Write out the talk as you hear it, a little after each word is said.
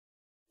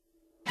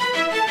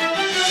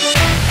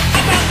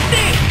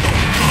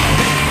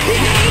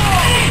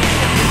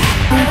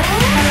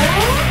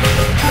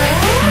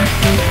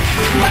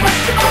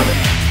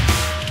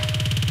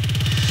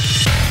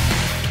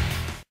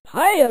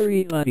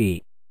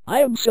everybody, I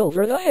am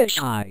Silver the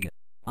Hedgehog.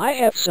 I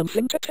have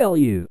something to tell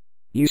you.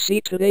 You see,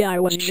 today I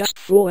was just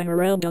fooling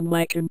around on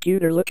my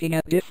computer looking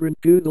at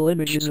different Google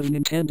images of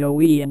Nintendo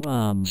Wii and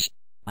bombs.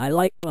 I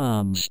like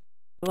bombs.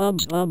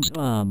 Bombs, bombs,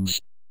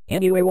 bombs.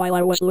 Anyway, while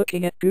I was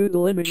looking at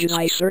Google images,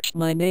 I searched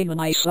my name and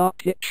I saw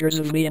pictures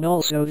of me and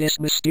also this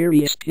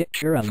mysterious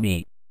picture of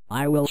me.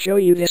 I will show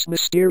you this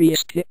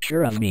mysterious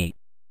picture of me.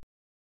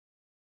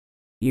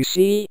 You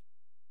see?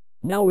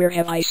 Now where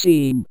have I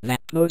seen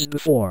that pose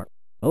before?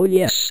 Oh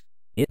yes.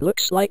 It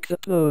looks like the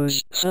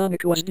pose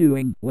Sonic was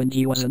doing when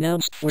he was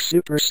announced for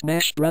Super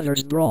Smash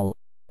Brothers Brawl.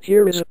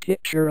 Here is a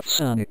picture of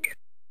Sonic.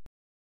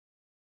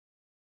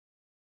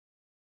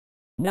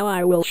 Now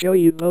I will show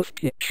you both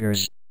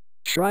pictures.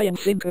 Try and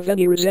think of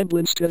any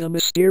resemblance to the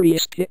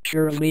mysterious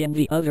picture of me and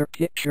the other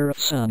picture of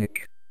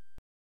Sonic.